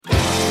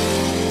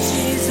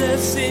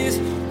Jesus is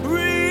real.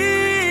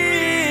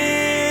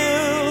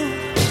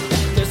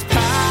 There's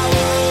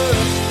power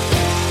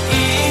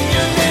in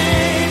your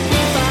name.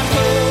 We find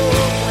hope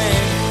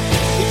when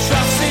we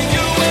trust in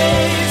your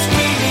ways.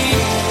 We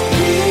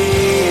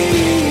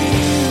believe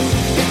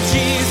that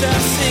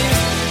Jesus is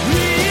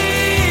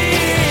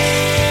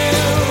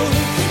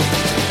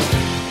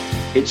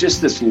real. It's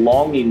just this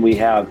longing we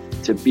have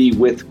to be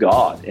with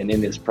God and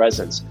in His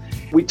presence.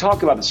 We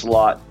talk about this a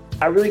lot.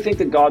 I really think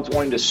that God's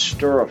wanting to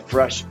stir a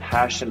fresh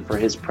passion for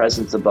His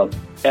presence above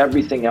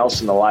everything else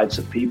in the lives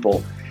of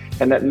people.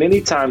 And that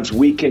many times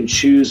we can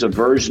choose a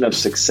version of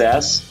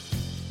success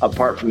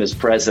apart from His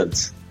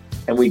presence.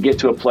 And we get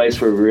to a place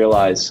where we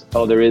realize,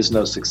 oh, there is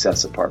no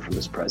success apart from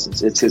His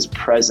presence. It's His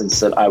presence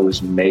that I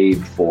was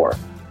made for.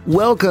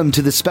 Welcome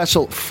to the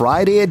special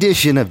Friday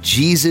edition of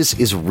Jesus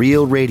is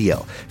Real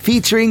Radio,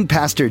 featuring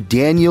Pastor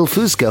Daniel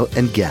Fusco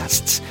and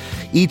guests.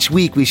 Each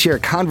week we share a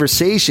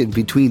conversation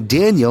between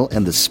Daniel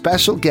and the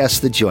special guests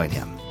that join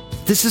him.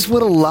 This is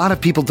what a lot of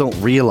people don't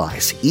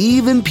realize,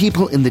 even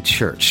people in the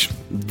church.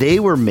 They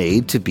were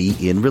made to be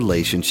in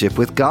relationship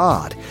with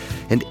God,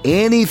 and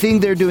anything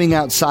they're doing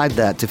outside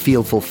that to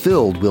feel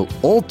fulfilled will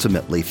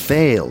ultimately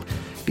fail,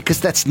 because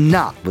that's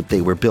not what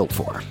they were built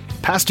for.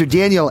 Pastor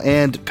Daniel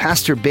and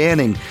Pastor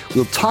Banning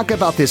will talk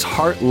about this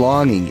heart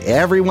longing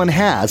everyone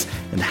has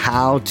and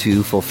how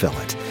to fulfill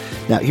it.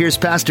 Now, here's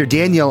Pastor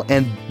Daniel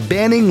and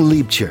Banning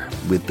Liebscher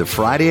with the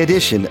Friday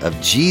edition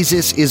of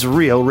Jesus is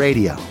Real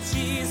Radio.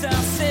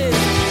 Jesus is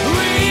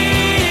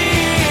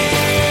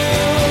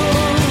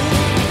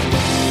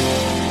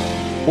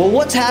Well,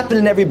 what's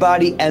happening,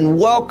 everybody, and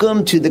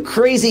welcome to the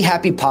Crazy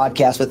Happy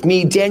Podcast with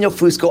me, Daniel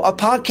Fusco, a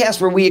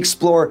podcast where we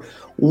explore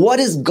what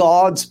is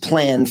God's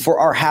plan for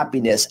our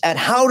happiness and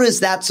how is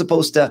that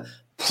supposed to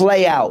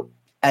play out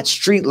at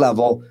street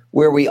level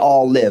where we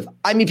all live.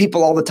 I meet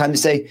people all the time to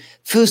say,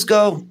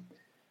 Fusco,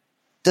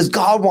 does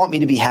God want me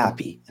to be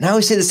happy? And I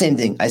always say the same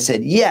thing. I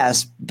said,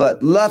 yes,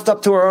 but left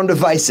up to our own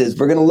devices,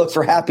 we're going to look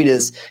for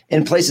happiness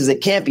in places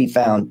that can't be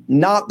found,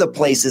 not the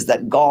places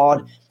that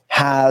God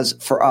has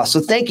for us.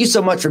 So thank you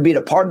so much for being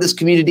a part of this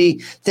community.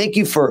 Thank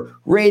you for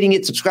rating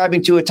it,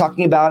 subscribing to it,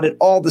 talking about it,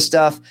 all the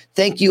stuff.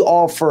 Thank you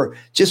all for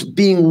just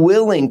being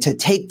willing to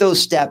take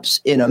those steps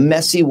in a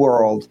messy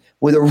world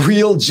with a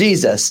real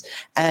Jesus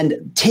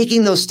and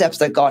taking those steps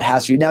that God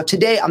has for you. Now,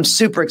 today, I'm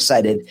super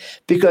excited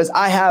because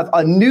I have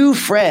a new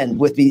friend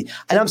with me,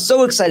 and I'm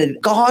so excited.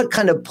 God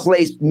kind of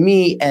placed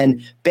me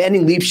and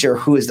Banning Liebscher,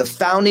 who is the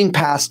founding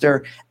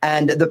pastor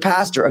and the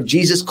pastor of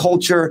Jesus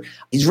Culture.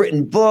 He's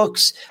written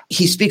books.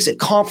 He speaks at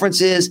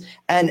conferences,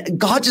 and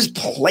God just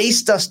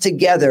placed us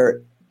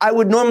together. I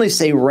would normally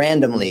say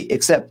randomly,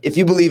 except if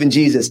you believe in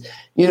Jesus,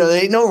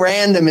 there ain't no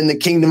random in the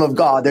kingdom of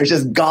God. There's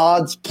just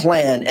God's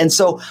plan. And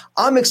so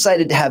I'm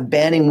excited to have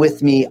Banning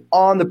with me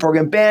on the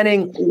program.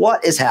 Banning,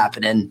 what is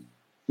happening?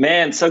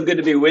 Man, so good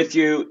to be with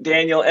you,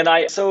 Daniel. And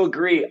I so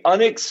agree.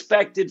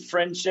 Unexpected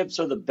friendships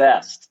are the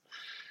best.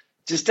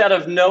 Just out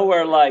of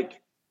nowhere, like,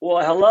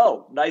 well,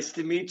 hello, nice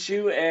to meet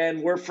you.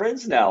 And we're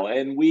friends now.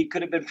 And we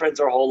could have been friends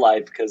our whole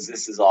life because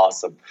this is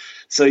awesome.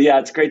 So, yeah,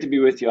 it's great to be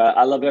with you.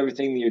 I love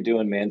everything that you're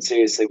doing, man.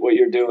 Seriously, what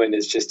you're doing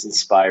is just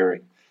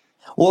inspiring.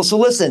 Well, so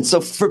listen, so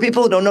for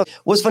people who don't know,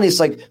 what's funny is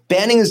like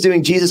Banning is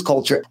doing Jesus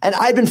Culture, and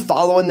I've been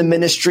following the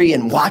ministry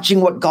and watching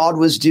what God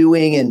was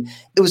doing, and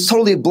it was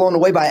totally blown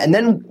away by it. And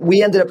then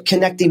we ended up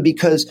connecting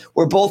because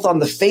we're both on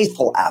the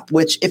Faithful app,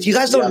 which if you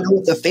guys don't know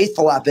what the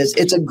Faithful app is,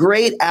 it's a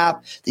great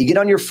app that you get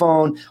on your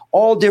phone,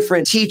 all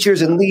different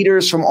teachers and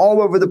leaders from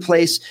all over the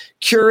place,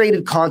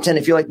 curated content.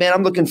 If you're like, man,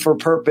 I'm looking for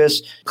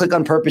purpose, click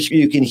on purpose.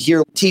 You can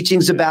hear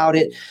teachings about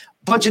it.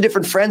 Bunch of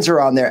different friends are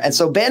on there. And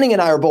so Banning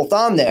and I are both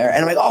on there.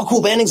 And I'm like, oh,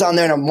 cool, Banning's on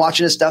there. And I'm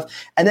watching his stuff.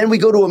 And then we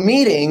go to a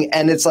meeting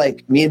and it's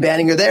like me and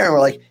Banning are there. And we're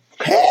like,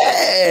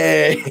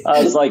 hey.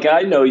 I was like,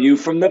 I know you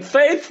from the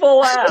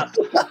Faithful app.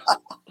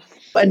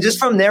 And just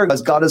from there,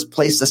 God has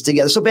placed us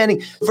together. So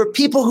Banning, for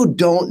people who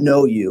don't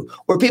know you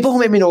or people who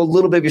maybe know a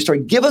little bit of your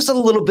story, give us a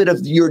little bit of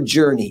your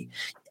journey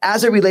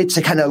as it relates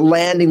to kind of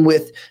landing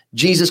with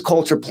Jesus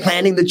Culture,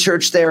 planting the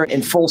church there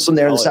in Folsom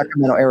there in the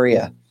Sacramento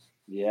area.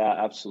 Yeah,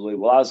 absolutely.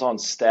 Well, I was on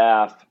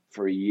staff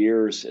for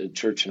years at a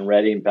church in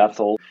Redding,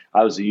 Bethel.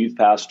 I was a youth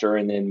pastor,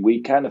 and then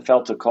we kind of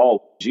felt a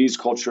call. Jesus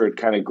Culture had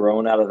kind of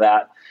grown out of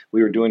that.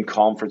 We were doing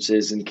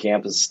conferences and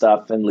campus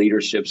stuff and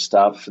leadership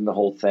stuff and the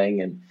whole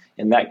thing.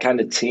 And that kind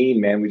of team,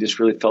 man, we just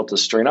really felt a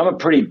stirring. I'm a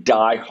pretty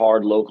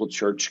diehard local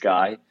church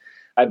guy.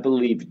 I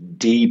believe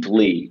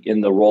deeply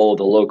in the role of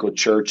the local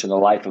church in the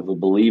life of a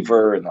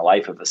believer and the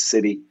life of a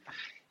city.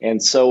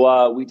 And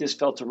so we just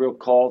felt a real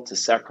call to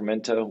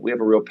Sacramento. We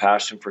have a real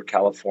passion for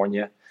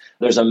California.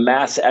 There's a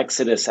mass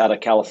exodus out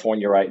of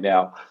California right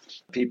now,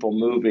 people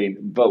moving.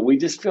 But we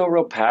just feel a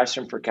real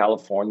passion for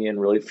California and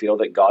really feel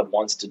that God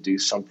wants to do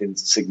something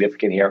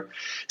significant here.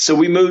 So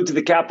we moved to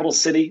the capital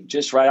city,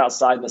 just right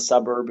outside in the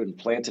suburb, and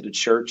planted a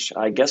church,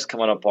 I guess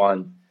coming up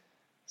on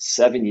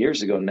 7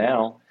 years ago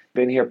now.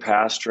 Been here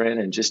pastoring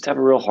and just have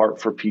a real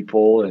heart for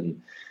people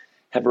and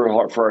have a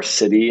heart for our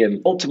city,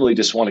 and ultimately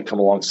just want to come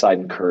alongside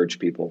and encourage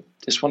people.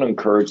 Just want to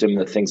encourage them in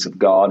the things of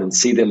God and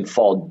see them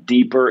fall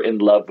deeper in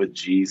love with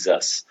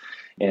Jesus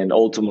and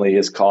ultimately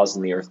his cause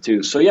in the earth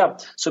too. So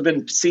I've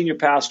been senior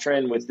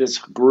pastoring with this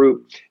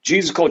group.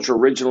 Jesus Culture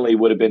originally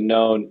would have been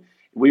known,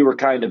 we were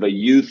kind of a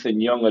youth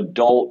and young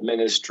adult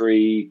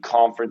ministry,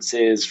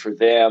 conferences for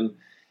them.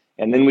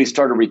 And then we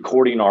started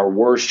recording our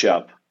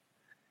worship.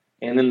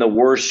 And then the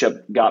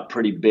worship got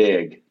pretty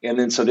big. And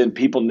then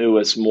people knew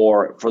us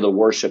more for the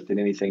worship than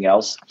anything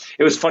else.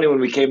 It was funny when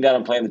we came down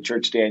and planned the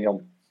church,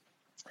 Daniel,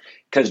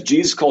 because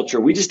Jesus Culture,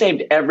 we just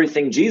named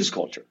everything Jesus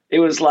Culture. It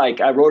was like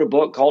I wrote a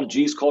book called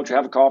Jesus Culture,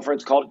 have a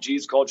conference called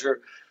Jesus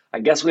Culture. I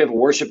guess we have a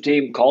worship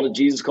team called it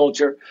Jesus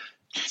Culture.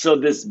 So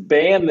this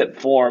band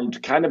that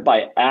formed kind of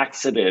by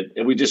accident,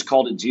 and we just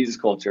called it Jesus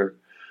Culture.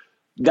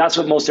 That's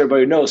what most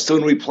everybody knows. So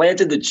when we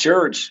planted the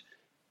church,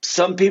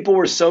 some people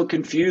were so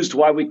confused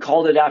why we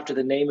called it after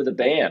the name of the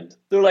band.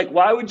 They're like,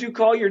 why would you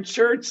call your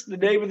church the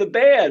name of the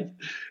band?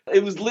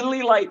 It was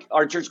literally like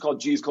our church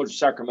called Jesus Culture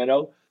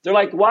Sacramento. They're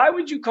like, why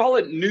would you call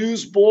it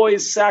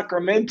Newsboys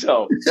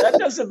Sacramento? That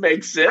doesn't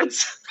make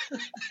sense.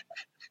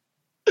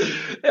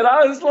 And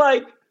I was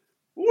like,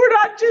 we're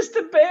not just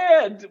a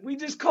band. We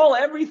just call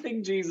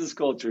everything Jesus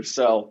Culture.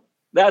 So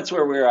that's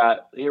where we're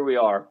at. Here we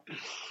are.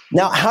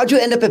 Now, how'd you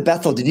end up at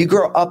Bethel? Did you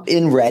grow up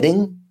in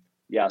Redding?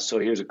 Yeah, so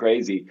here's a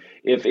crazy.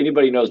 If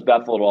anybody knows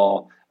Bethel at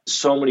all,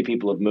 so many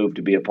people have moved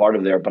to be a part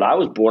of there, but I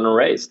was born and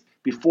raised.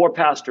 Before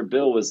Pastor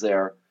Bill was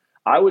there,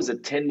 I was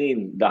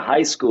attending the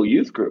high school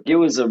youth group. It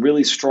was a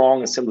really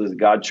strong Assemblies of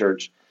God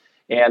church,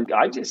 and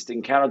I just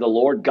encountered the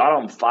Lord, got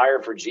on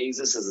fire for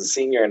Jesus as a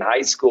senior in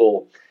high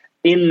school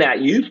in that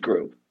youth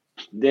group.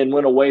 Then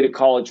went away to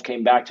college,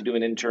 came back to do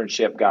an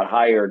internship, got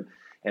hired,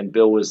 and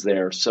Bill was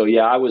there. So,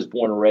 yeah, I was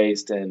born and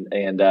raised,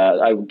 and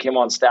I came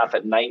on staff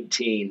at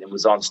 19 and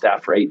was on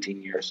staff for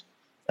 18 years.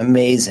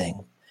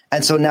 Amazing.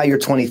 And so now you're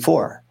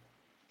 24.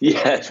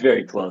 Yeah, it's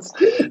very close.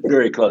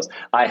 Very close.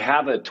 I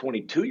have a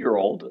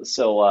 22-year-old,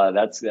 so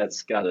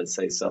that's got to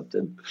say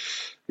something.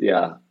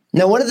 Yeah.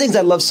 Now, one of the things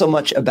I love so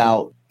much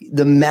about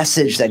the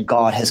message that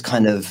God has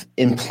kind of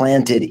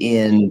implanted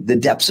in the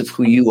depths of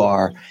who you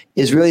are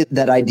is really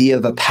that idea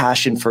of a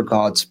passion for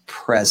God's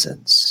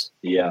presence.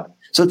 Yeah.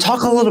 So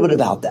talk a little bit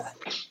about that.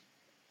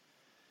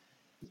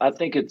 I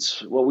think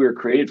it's what we were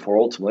created for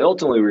ultimately.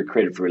 Ultimately, we were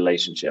created for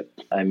relationship.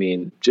 I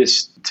mean,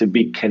 just to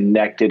be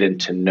connected and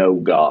to know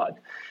God.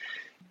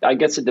 I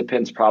guess it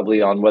depends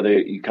probably on whether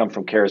you come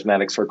from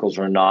charismatic circles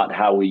or not,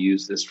 how we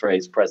use this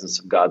phrase, presence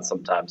of God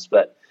sometimes.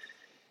 But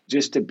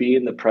just to be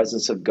in the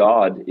presence of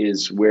God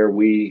is where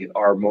we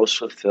are most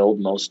fulfilled,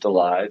 most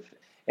alive.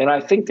 And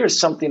I think there's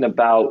something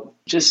about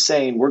just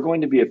saying we're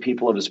going to be a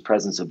people of his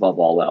presence above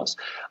all else.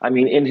 I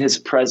mean, in his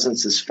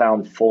presence is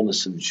found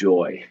fullness of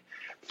joy.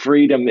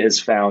 Freedom is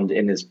found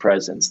in his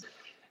presence.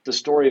 The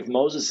story of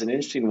Moses is an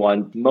interesting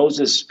one.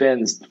 Moses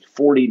spends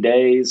 40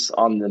 days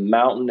on the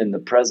mountain in the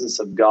presence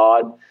of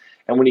God.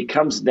 And when he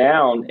comes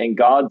down and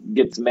God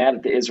gets mad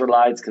at the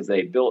Israelites because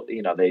they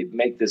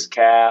make this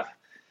calf.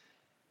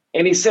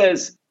 And he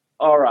says,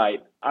 all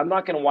right, I'm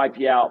not going to wipe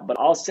you out, but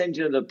I'll send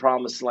you to the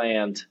promised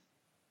land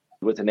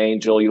with an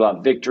angel. You'll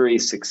have victory,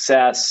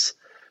 success.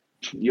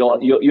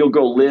 You'll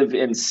go live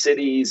in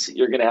cities.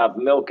 You're going to have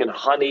milk and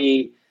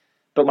honey,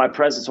 but my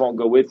presence won't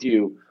go with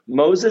you.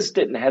 Moses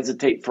didn't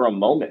hesitate for a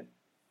moment.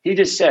 He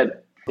just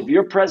said, if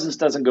your presence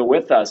doesn't go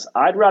with us,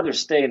 I'd rather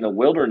stay in the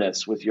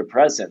wilderness with your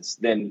presence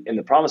than in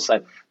the promised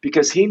land,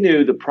 because he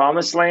knew the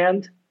promised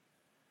land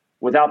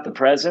without the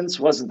presence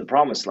wasn't the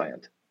promised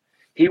land.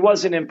 He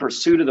wasn't in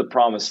pursuit of the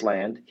promised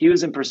land. He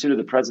was in pursuit of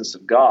the presence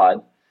of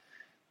God.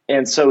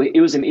 And so it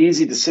was an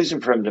easy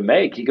decision for him to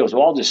make. He goes,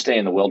 well, I'll just stay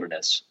in the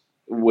wilderness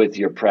with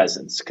your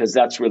presence, because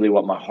that's really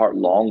what my heart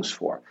longs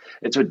for.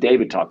 It's what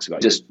David talks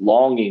about, just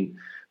longing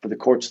for the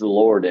courts of the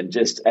Lord. And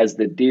just as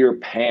the deer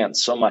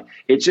pants so much,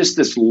 it's just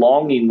this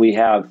longing we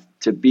have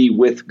to be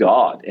with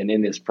God and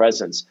in his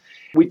presence.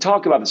 We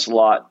talk about this a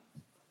lot.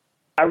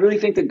 I really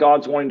think that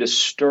God's wanting to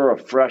stir a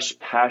fresh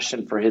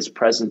passion for his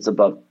presence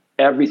above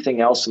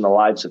everything else in the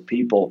lives of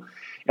people.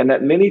 And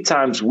that many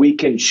times we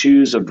can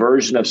choose a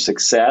version of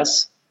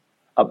success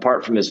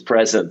apart from his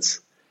presence.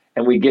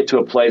 And we get to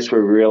a place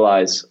where we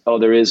realize, oh,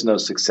 there is no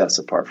success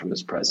apart from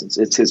his presence.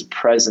 It's his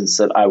presence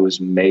that I was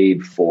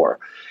made for.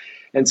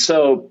 And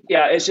so,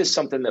 yeah, it's just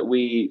something that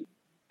we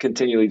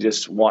continually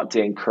just want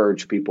to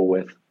encourage people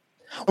with.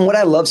 And what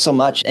I love so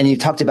much, and you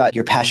talked about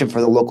your passion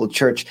for the local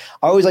church,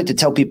 I always like to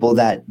tell people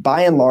that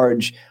by and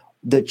large,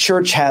 the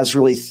church has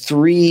really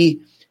three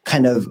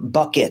kind of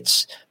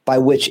buckets by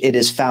which it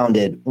is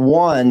founded.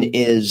 One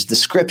is the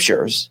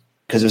scriptures,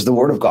 because there's the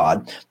word of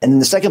God. And then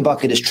the second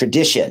bucket is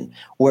tradition,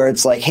 where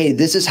it's like, hey,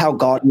 this is how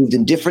God moved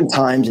in different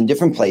times in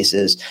different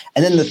places.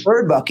 And then the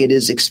third bucket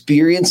is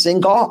experiencing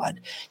God.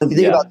 If you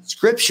think about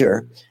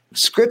scripture,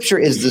 Scripture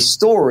is the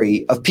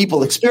story of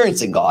people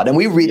experiencing God. And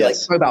we read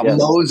about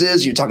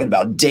Moses, you're talking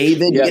about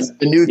David, you get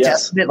the New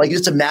Testament. Like,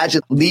 just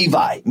imagine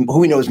Levi, who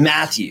we know as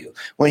Matthew,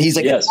 when he's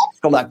like a tax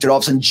collector, all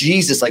of a sudden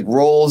Jesus like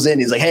rolls in.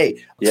 He's like,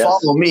 hey,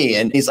 follow me.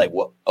 And he's like,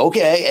 well,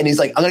 okay. And he's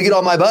like, I'm going to get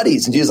all my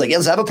buddies. And Jesus is like, yeah,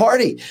 let's have a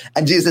party.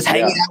 And Jesus is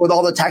hanging out with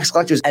all the tax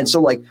collectors. And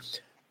so like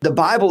the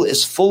Bible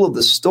is full of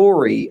the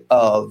story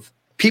of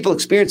people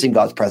experiencing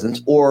God's presence,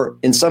 or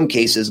in some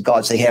cases,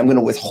 God saying, hey, I'm going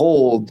to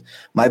withhold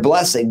my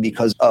blessing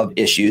because of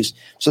issues.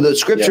 So the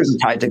scriptures are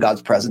tied to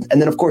God's presence.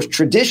 And then, of course,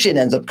 tradition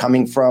ends up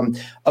coming from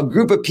a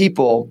group of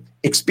people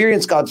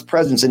experience God's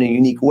presence in a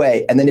unique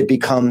way. And then it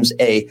becomes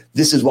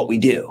this is what we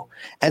do.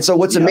 And so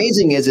what's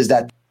amazing is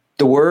that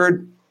the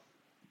word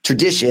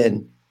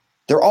tradition,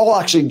 they're all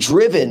actually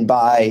driven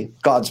by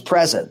God's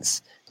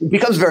presence. It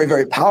becomes very,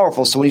 very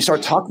powerful. So when you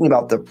start talking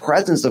about the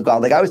presence of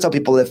God, like I always tell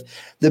people, if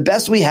the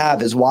best we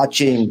have is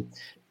watching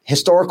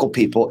historical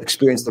people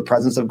experience the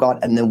presence of God,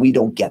 and then we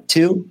don't get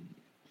to,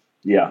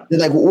 then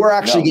like we're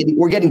actually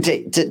getting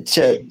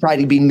to try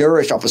to be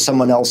nourished off of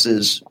someone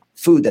else's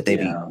food that they've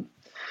eaten.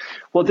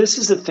 Well, this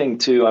is the thing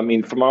too. I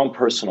mean, from my own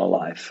personal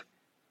life,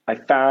 I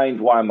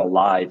find why I'm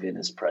alive in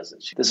his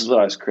presence. This is what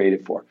I was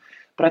created for.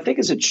 But I think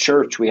as a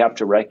church, we have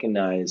to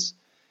recognize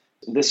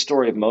this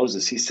story of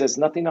Moses. He says,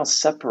 nothing else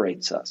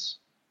separates us.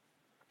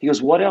 He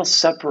goes, what else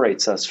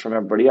separates us from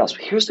everybody else?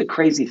 Here's the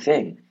crazy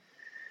thing.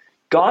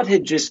 God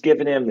had just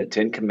given him the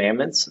 10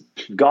 Commandments.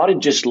 God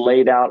had just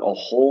laid out a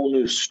whole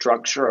new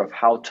structure of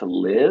how to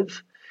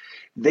live.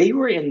 They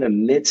were in the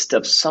midst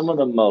of some of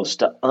the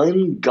most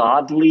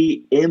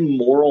ungodly,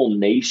 immoral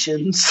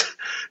nations.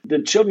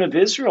 The children of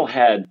Israel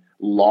had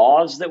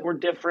laws that were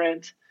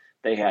different.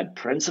 They had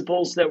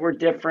principles that were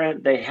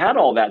different. They had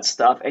all that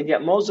stuff. And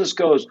yet Moses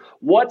goes,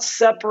 what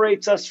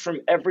separates us from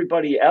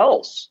everybody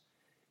else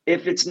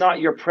if it's not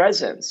your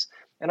presence?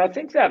 And I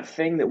think that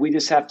thing that we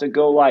just have to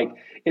go like,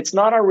 it's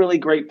not our really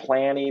great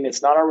planning.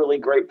 It's not our really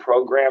great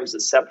programs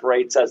that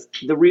separates us.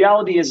 The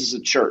reality is, as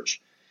a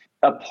church,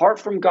 apart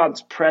from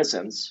God's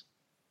presence,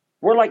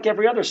 we're like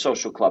every other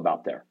social club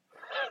out there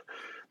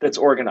that's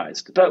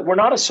organized. But we're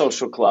not a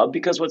social club,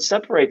 because what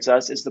separates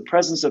us is the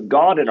presence of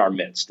God in our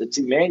midst. It's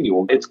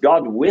Emmanuel. It's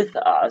God with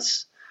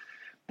us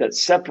that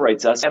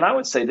separates us. And I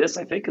would say this,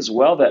 I think as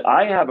well, that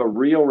I have a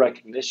real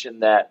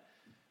recognition that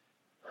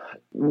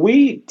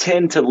we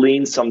tend to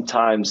lean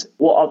sometimes,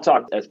 well, I'll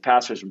talk as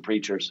pastors and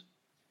preachers.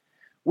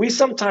 We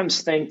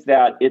sometimes think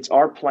that it's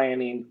our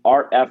planning,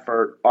 our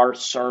effort, our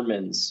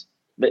sermons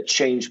that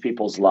change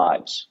people's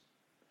lives.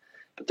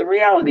 But the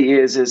reality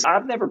is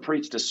I've never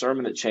preached a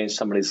sermon that changed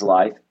somebody's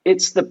life.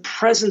 It's the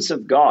presence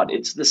of God.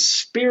 It's the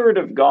Spirit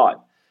of God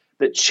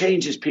that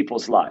changes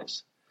people's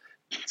lives.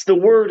 It's the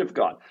Word of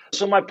God.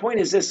 So my point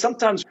is this,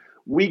 sometimes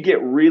we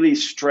get really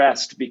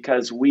stressed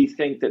because we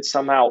think that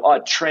somehow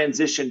a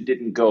transition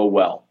didn't go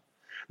well.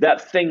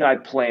 That thing I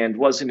planned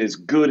wasn't as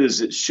good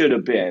as it should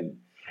have been.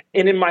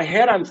 And in my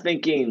head, I'm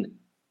thinking,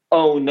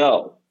 oh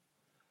no.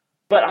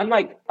 But I'm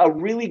like, a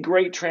really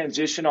great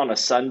transition on a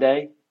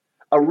Sunday,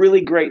 a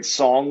really great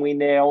song we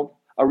nailed,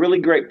 a really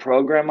great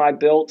program I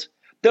built,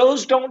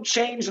 those don't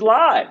change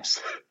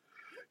lives.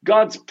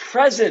 God's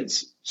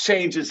presence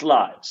changes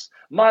lives.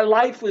 My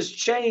life was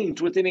changed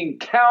with an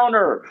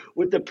encounter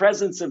with the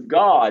presence of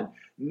God,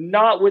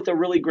 not with a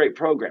really great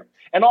program.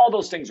 And all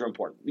those things are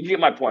important. You get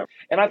my point.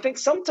 And I think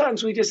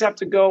sometimes we just have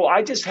to go,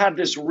 I just have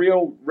this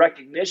real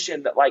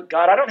recognition that, like,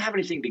 God, I don't have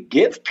anything to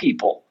give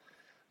people.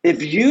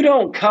 If you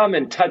don't come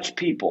and touch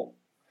people,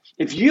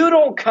 if you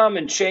don't come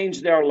and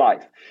change their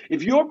life,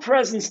 if your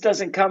presence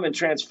doesn't come and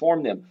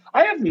transform them,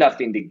 I have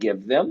nothing to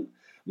give them.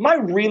 My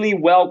really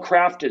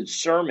well-crafted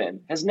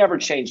sermon has never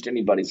changed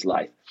anybody's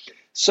life.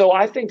 So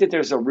I think that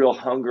there's a real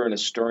hunger and a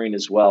stirring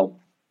as well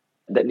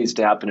that needs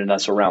to happen in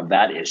us around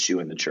that issue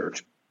in the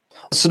church.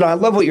 So now I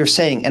love what you're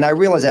saying. And I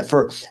realize that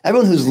for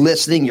everyone who's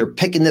listening, you're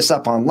picking this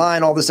up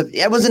online, all this stuff.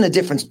 Everyone's in a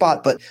different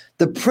spot. But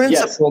the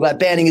principle that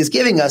Banning is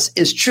giving us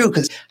is true,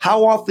 because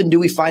how often do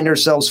we find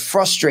ourselves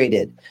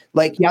frustrated?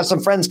 Like, you have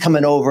some friends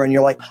coming over and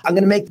you're like, I'm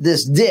going to make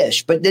this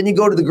dish. But then you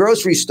go to the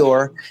grocery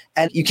store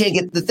and you can't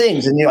get the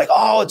things. And you're like,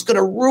 oh, it's going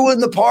to ruin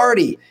the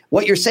party.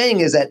 What you're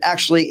saying is that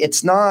actually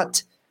it's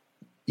not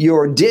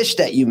your dish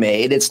that you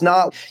made. It's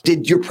not,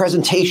 did your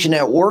presentation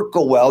at work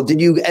go well? Did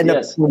you end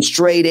up with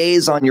straight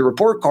A's on your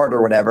report card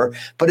or whatever?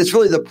 But it's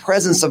really the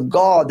presence of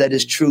God that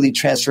is truly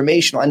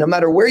transformational. And no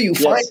matter where you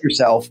find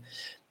yourself,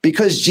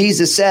 because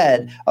Jesus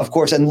said, of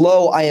course, and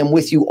lo, I am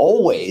with you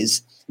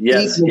always,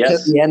 even to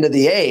the end of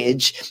the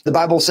age. The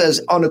Bible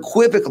says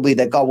unequivocally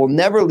that God will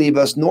never leave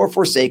us nor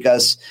forsake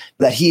us,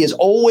 that he is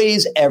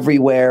always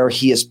everywhere.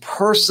 He is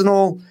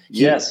personal.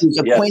 He's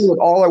acquainted with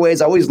all our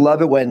ways. I always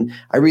love it when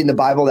I read in the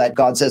Bible that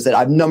God says that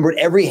I've numbered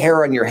every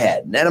hair on your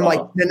head. And I'm like,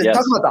 and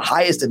talking about the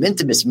highest of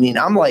intimacy, I mean,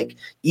 I'm like,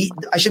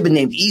 I should have been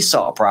named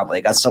Esau probably.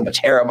 I got so much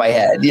hair on my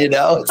head, you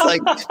know? It's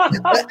like,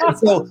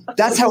 so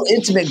that's how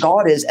intimate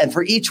God is. And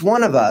for each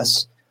one of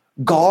us,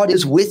 God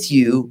is with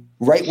you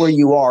right where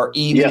you are,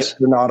 even if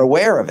you're not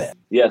aware of it.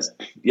 Yes.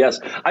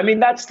 I mean,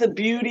 that's the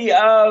beauty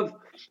of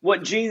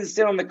what Jesus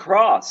did on the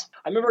cross.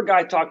 I remember a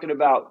guy talking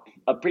about,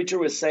 a preacher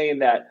was saying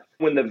that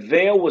when the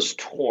veil was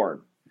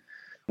torn,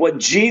 what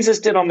Jesus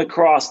did on the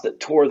cross that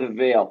tore the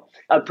veil.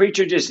 A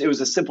preacher it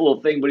was a simple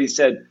little thing, but he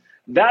said,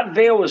 that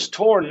veil was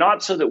torn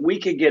not so that we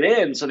could get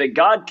in, so that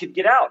God could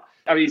get out.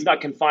 I mean, he's not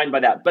confined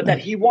by that, but that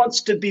he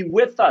wants to be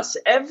with us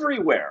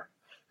everywhere.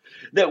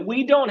 That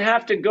we don't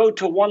have to go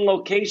to one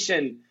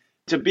location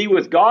to be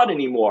with God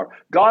anymore.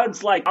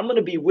 God's like, I'm going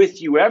to be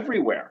with you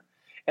everywhere.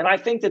 And I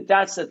think that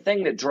that's the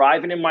thing, that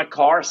driving in my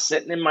car,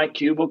 sitting in my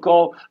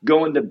cubicle,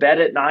 going to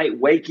bed at night,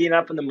 waking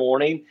up in the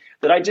morning,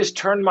 that I just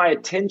turn my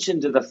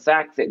attention to the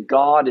fact that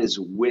God is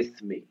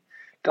with me.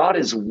 God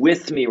is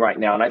with me right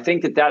now. And I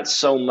think that that's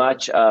so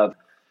much of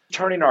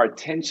turning our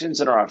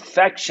attentions and our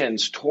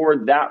affections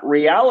toward that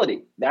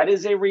reality. That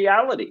is a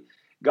reality.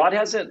 God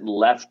hasn't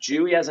left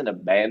you. He hasn't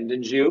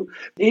abandoned you.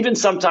 Even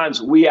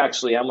sometimes I'm going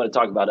to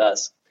talk about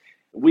us.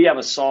 We have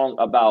a song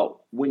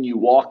about when you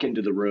walk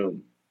into the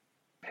room.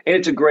 And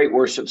it's a great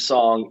worship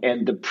song,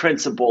 and the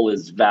principle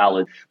is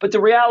valid. But the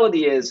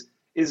reality is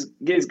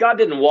God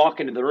didn't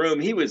walk into the room.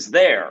 He was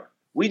there.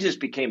 We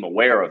just became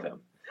aware of him.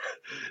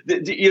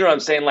 You know what I'm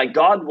saying? Like,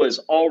 God was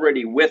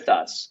already with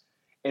us,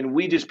 and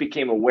we just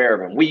became aware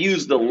of him. We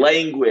use the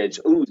language,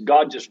 ooh,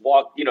 God just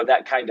walked,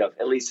 that kind of,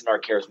 at least in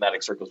our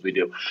charismatic circles we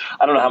do.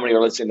 I don't know how many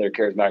are listening that are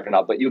charismatic or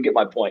not, but you'll get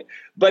my point.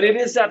 But it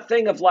is that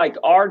thing of like,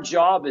 our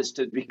job is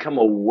to become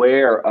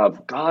aware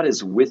of God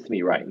is with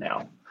me right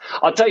now.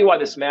 I'll tell you why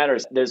this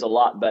matters. There's a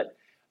lot, but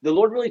the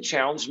Lord really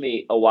challenged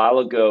me a while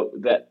ago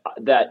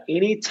that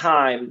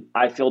anytime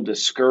I feel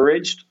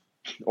discouraged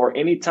or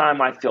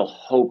anytime I feel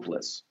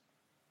hopeless,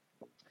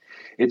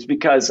 it's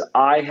because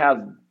I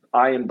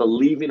am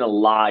believing a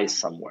lie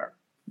somewhere.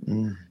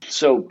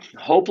 So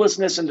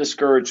hopelessness and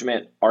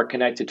discouragement are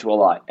connected to a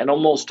lie. And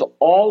almost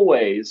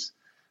always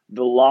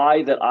the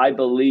lie that I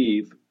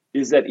believe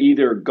is that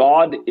either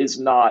God is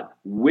not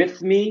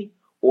with me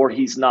or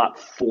he's not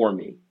for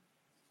me.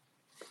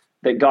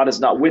 That God is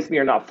not with me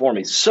or not for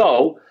me.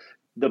 So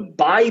the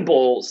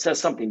Bible says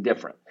something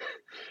different.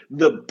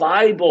 The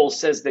Bible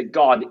says that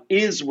God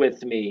is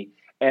with me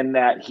and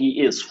that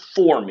he is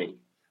for me.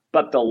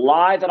 But the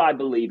lie that I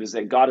believe is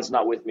that God is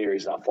not with me or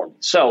he's not for me.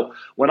 So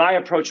when I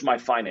approach my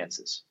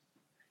finances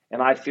and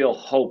I feel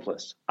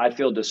hopeless, I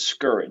feel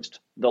discouraged,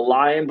 the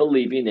lie I'm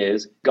believing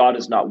is God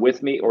is not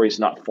with me or he's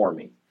not for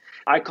me.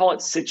 I call it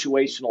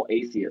situational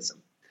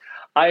atheism.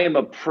 I am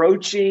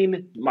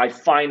approaching my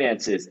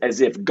finances as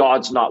if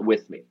God's not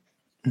with me.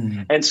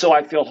 And so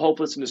I feel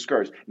hopeless and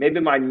discouraged. Maybe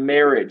my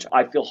marriage,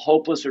 I feel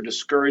hopeless or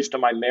discouraged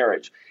in my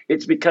marriage.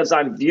 It's because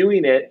I'm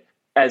viewing it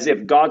as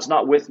if God's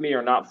not with me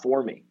or not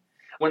for me.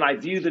 When I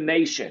view the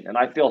nation and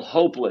I feel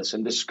hopeless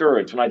and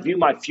discouraged, when I view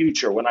my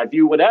future, when I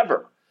view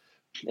whatever.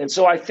 And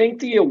so I think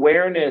the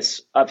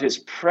awareness of his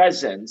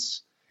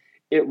presence,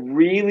 it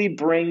really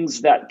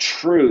brings that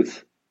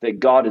truth that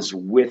God is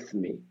with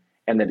me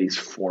and that he's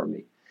for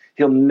me.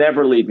 He'll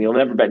never leave me. He'll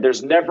never back.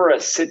 There's never a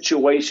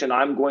situation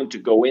I'm going to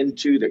go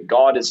into that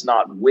God is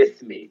not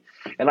with me.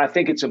 And I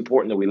think it's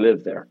important that we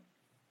live there.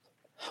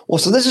 Well,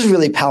 so this is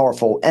really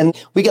powerful. And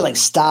we can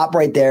stop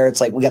right there. It's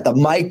like we got the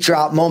mic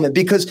drop moment,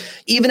 because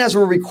even as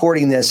we're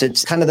recording this,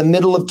 it's kind of the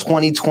middle of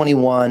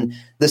 2021.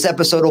 This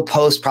episode will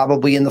post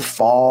probably in the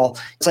fall.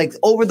 It's like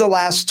over the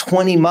last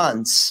 20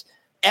 months,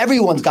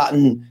 everyone's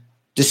gotten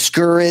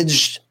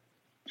discouraged,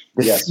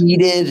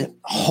 defeated,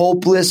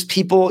 hopeless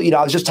people.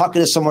 I was just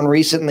talking to someone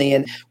recently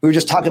and we were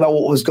just talking about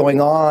what was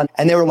going on.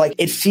 And they were like,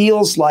 it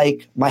feels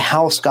like my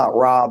house got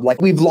robbed.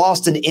 Like we've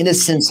lost an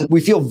innocence. We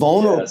feel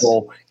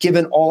vulnerable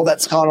given all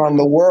that's gone on in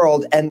the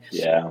world. And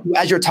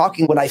as you're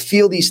talking, when I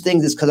feel these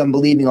things, it's because I'm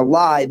believing a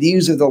lie.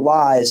 These are the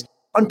lies.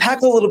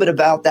 Unpack a little bit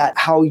about that,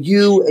 how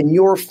you and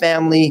your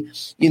family,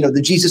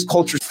 the Jesus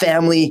Culture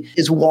family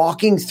is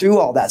walking through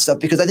all that stuff.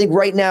 Because I think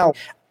right now,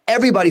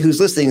 everybody who's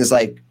listening is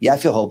like, I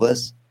feel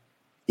hopeless.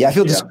 I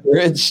feel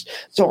discouraged.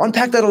 So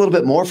unpack that a little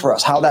bit more for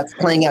us, how that's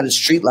playing out at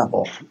street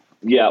level.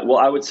 Yeah, well,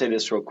 I would say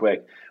this real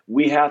quick.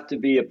 We have to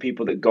be a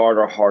people that guard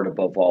our heart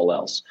above all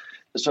else.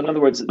 So in other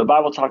words, the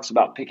Bible talks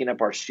about picking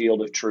up our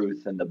shield of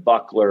truth and the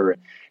buckler.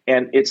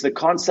 And it's the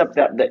concept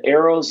that the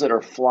arrows that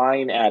are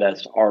flying at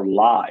us are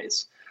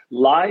lies.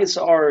 Lies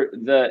are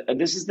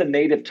this is the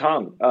native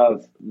tongue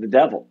of the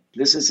devil.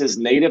 This is his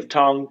native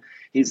tongue.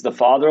 He's the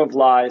father of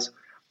lies.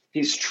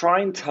 He's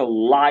trying to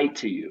lie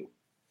to you.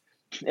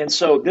 And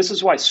so this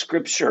is why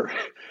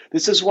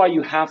this is why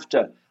you have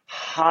to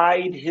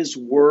hide his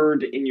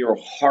word in your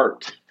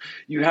heart.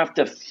 You have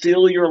to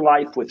fill your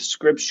life with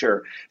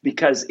scripture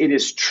because it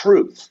is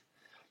truth.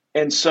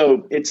 And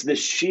so it's the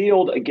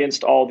shield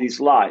against all these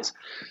lies.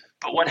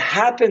 But what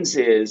happens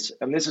is,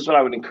 and this is what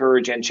I would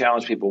encourage and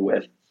challenge people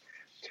with,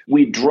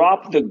 we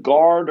drop the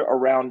guard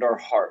around our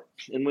heart.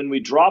 And when we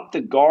drop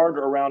the guard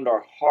around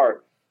our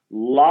heart,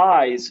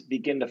 lies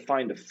begin to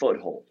find a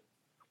foothold.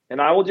 And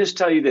I will just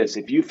tell you this,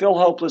 if you feel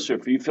hopeless or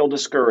if you feel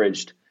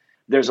discouraged,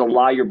 there's a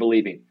lie you're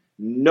believing.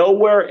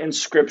 Nowhere in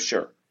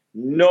scripture,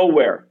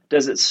 nowhere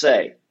does it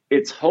say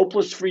it's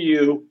hopeless for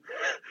you.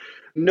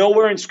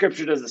 Nowhere in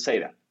scripture does it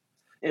say that.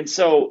 And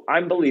so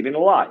I'm believing a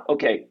lie.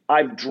 Okay,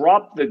 I've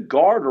dropped the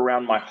guard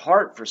around my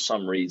heart for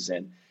some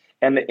reason,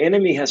 and the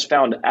enemy has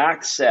found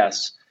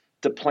access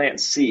to plant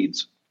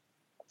seeds.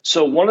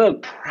 So one of the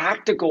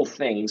practical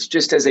things,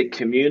 just as a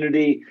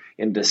community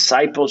in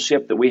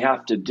discipleship, that we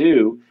have to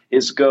do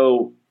is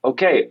go,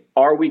 okay,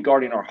 are we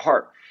guarding our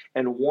heart?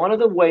 And one of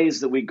the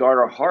ways that we guard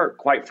our heart,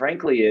 quite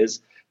frankly,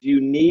 is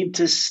you need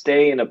to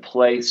stay in a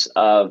place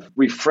of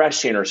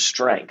refreshing or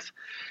strength.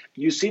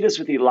 You see this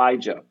with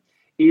Elijah.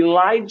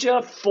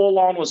 Elijah full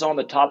on was on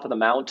the top of the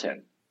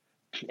mountain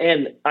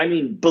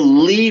and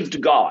believed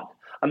God.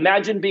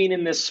 Imagine being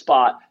in this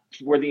spot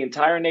where the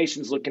entire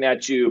nation's looking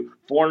at you,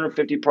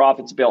 450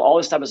 prophets, Baal, all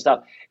this type of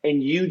stuff,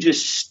 and you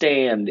just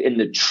stand in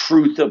the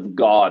truth of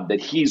God that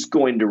he's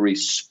going to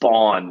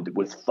respond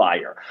with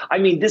fire.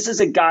 This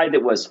is a guy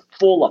that was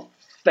full of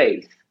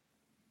faith.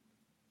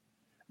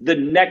 The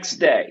next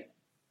day,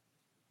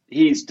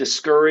 he's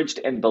discouraged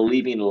and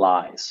believing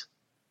lies.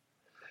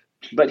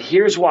 But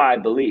here's why I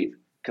believe,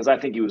 because I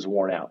think he was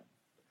worn out.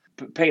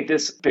 Paint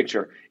this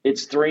picture.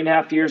 It's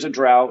 3.5 years of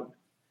drought.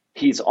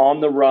 He's on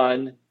the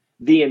run.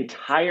 The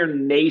entire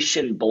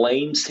nation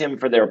blames him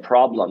for their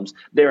problems.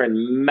 They're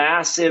in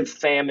massive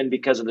famine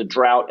because of the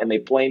drought, and they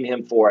blame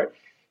him for it.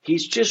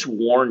 He's just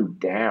worn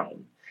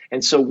down.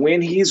 And so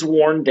when he's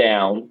worn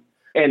down,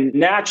 and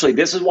naturally,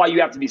 this is why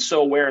you have to be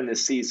so aware in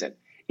this season.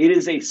 It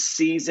is a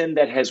season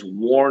that has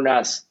worn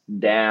us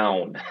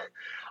down.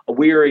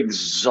 We are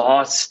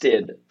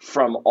exhausted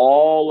from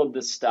all of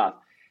the stuff,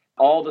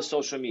 all the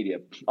social media,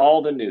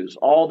 all the news,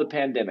 all the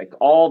pandemic,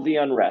 all the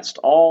unrest,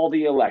 all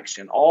the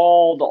election, put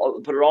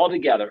it all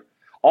together,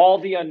 all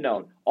the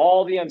unknown,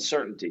 all the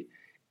uncertainty.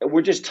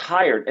 We're just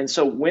tired. And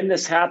so when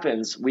this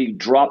happens, we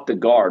drop the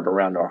guard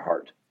around our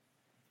heart.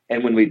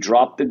 And when we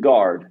drop the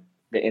guard,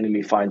 the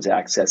enemy finds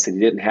access that he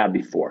didn't have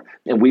before.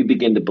 And we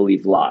begin to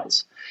believe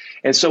lies.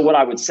 And so what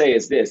I would say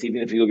is this,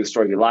 even if you look at the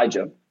story of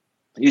Elijah,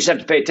 you just have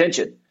to pay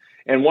attention.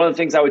 And one of the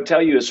things I would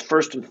tell you is,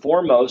 first and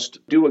foremost,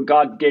 do what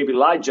God gave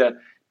Elijah.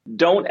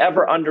 Don't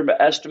ever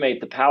underestimate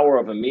the power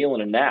of a meal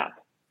and a nap.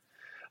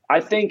 I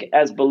think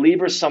as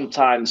believers,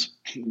 sometimes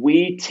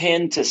we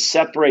tend to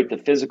separate the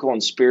physical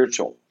and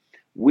spiritual.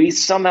 We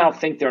somehow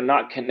think they're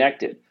not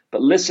connected.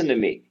 But listen to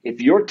me.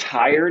 If you're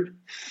tired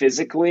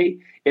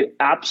physically, it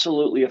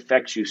absolutely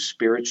affects you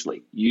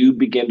spiritually. You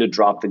begin to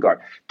drop the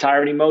guard.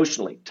 Tired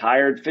emotionally,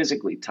 tired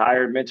physically,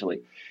 tired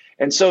mentally.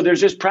 And so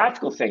there's just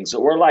practical things that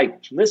we're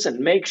like,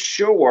 listen, make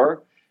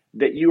sure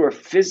that you are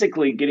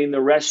physically getting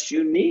the rest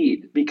you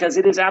need, because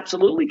it is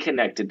absolutely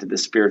connected to the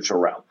spiritual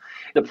realm.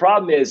 The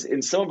problem is,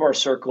 in some of our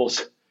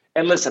circles,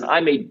 and listen,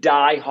 I'm a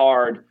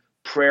diehard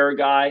prayer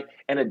guy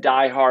and a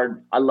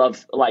diehard,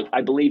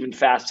 I believe in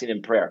fasting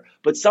and prayer.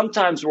 But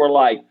sometimes we're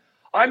like,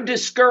 I'm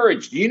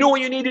discouraged. You know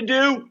what you need to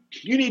do?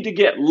 You need to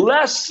get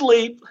less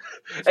sleep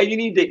and you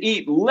need to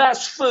eat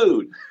less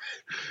food.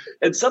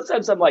 And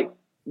sometimes I'm like,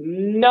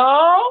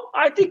 no,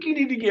 I think you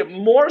need to get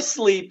more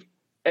sleep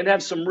and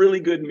have some really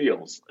good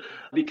meals,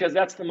 because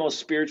that's the most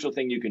spiritual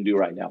thing you can do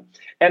right now.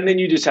 And then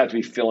you just have to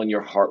be filling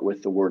your heart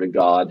with the Word of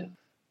God.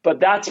 But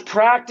that's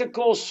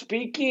practical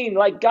speaking.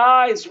 Like,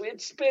 guys,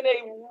 it's been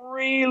a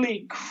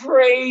really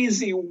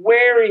crazy,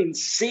 wearing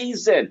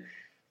season.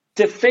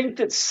 To think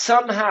that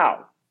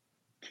somehow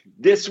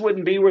this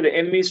wouldn't be where the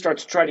enemy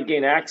starts to try to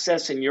gain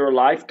access in your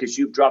life because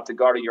you've dropped the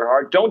guard of your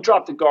heart. Don't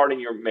drop the guard in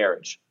your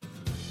marriage.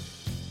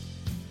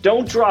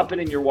 Don't drop it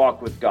in your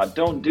walk with God.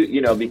 Don't do,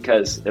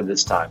 because of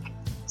this time.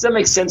 Does that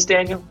make sense,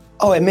 Daniel?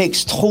 Oh, it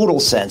makes total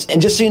sense.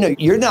 And just so you know,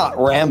 you're not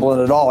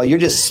rambling at all. You're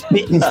just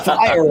spitting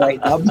fire right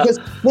now. Because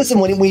listen,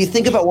 when you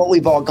think about what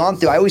we've all gone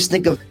through, I always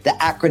think of the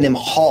acronym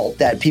HALT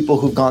that people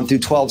who've gone through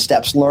 12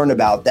 steps learn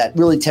about, that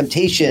really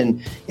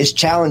temptation is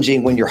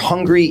challenging when you're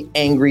hungry,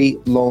 angry,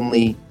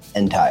 lonely,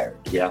 and tired.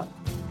 Yeah.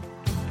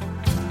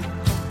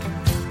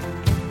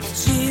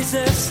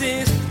 Jesus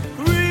is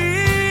real.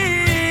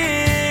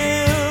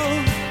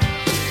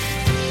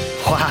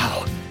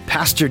 Wow.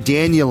 Pastor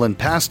Daniel and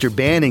Pastor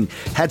Banning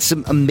had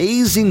some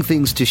amazing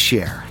things to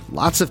share.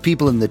 Lots of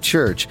people in the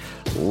church,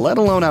 let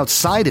alone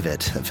outside of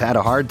it, have had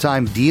a hard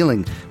time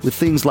dealing with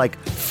things like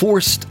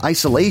forced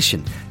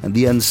isolation and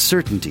the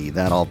uncertainty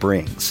that all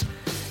brings.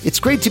 It's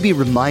great to be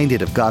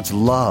reminded of God's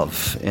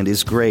love and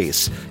His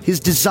grace. His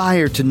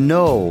desire to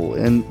know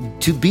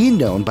and to be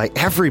known by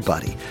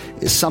everybody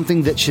is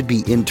something that should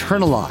be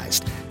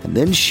internalized and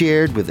then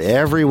shared with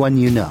everyone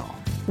you know.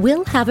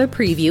 We'll have a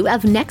preview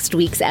of next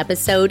week's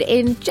episode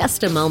in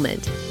just a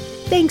moment.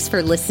 Thanks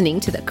for listening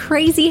to the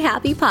Crazy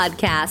Happy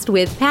Podcast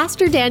with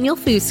Pastor Daniel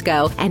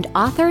Fusco and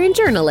author and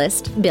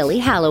journalist Billy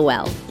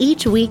Hallowell.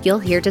 Each week you'll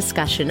hear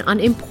discussion on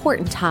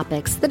important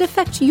topics that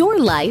affect your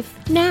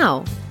life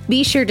now.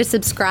 Be sure to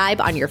subscribe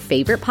on your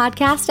favorite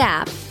podcast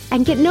app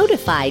and get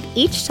notified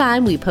each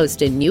time we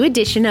post a new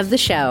edition of the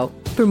show.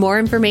 For more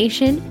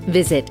information,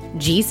 visit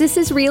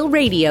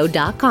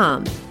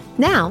JesusIsRealRadio.com.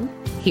 Now,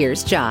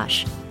 here's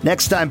Josh.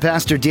 Next time,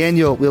 Pastor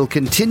Daniel will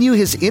continue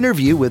his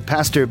interview with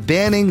Pastor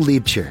Banning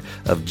Liebscher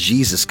of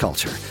Jesus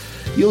Culture.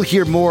 You'll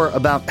hear more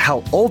about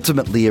how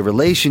ultimately a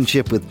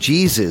relationship with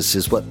Jesus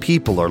is what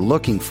people are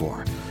looking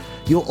for.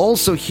 You'll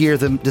also hear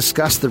them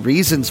discuss the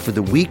reasons for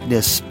the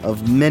weakness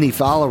of many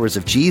followers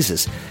of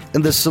Jesus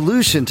and the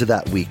solution to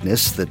that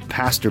weakness that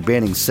Pastor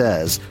Banning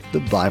says the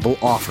Bible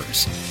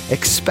offers.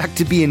 Expect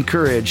to be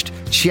encouraged,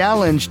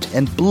 challenged,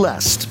 and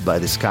blessed by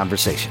this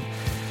conversation.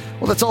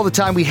 Well, that's all the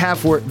time we have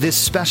for this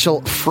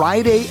special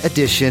Friday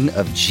edition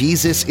of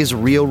Jesus is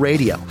Real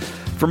Radio.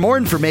 For more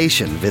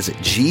information, visit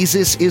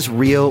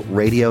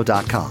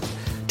JesusIsRealRadio.com.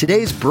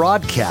 Today's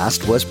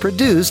broadcast was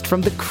produced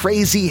from the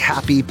Crazy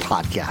Happy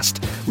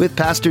Podcast with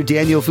Pastor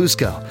Daniel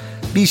Fusco.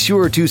 Be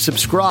sure to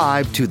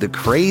subscribe to the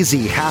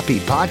Crazy Happy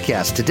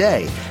Podcast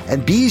today,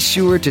 and be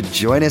sure to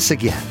join us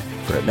again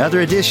for another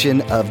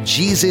edition of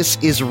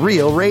Jesus is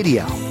Real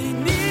Radio.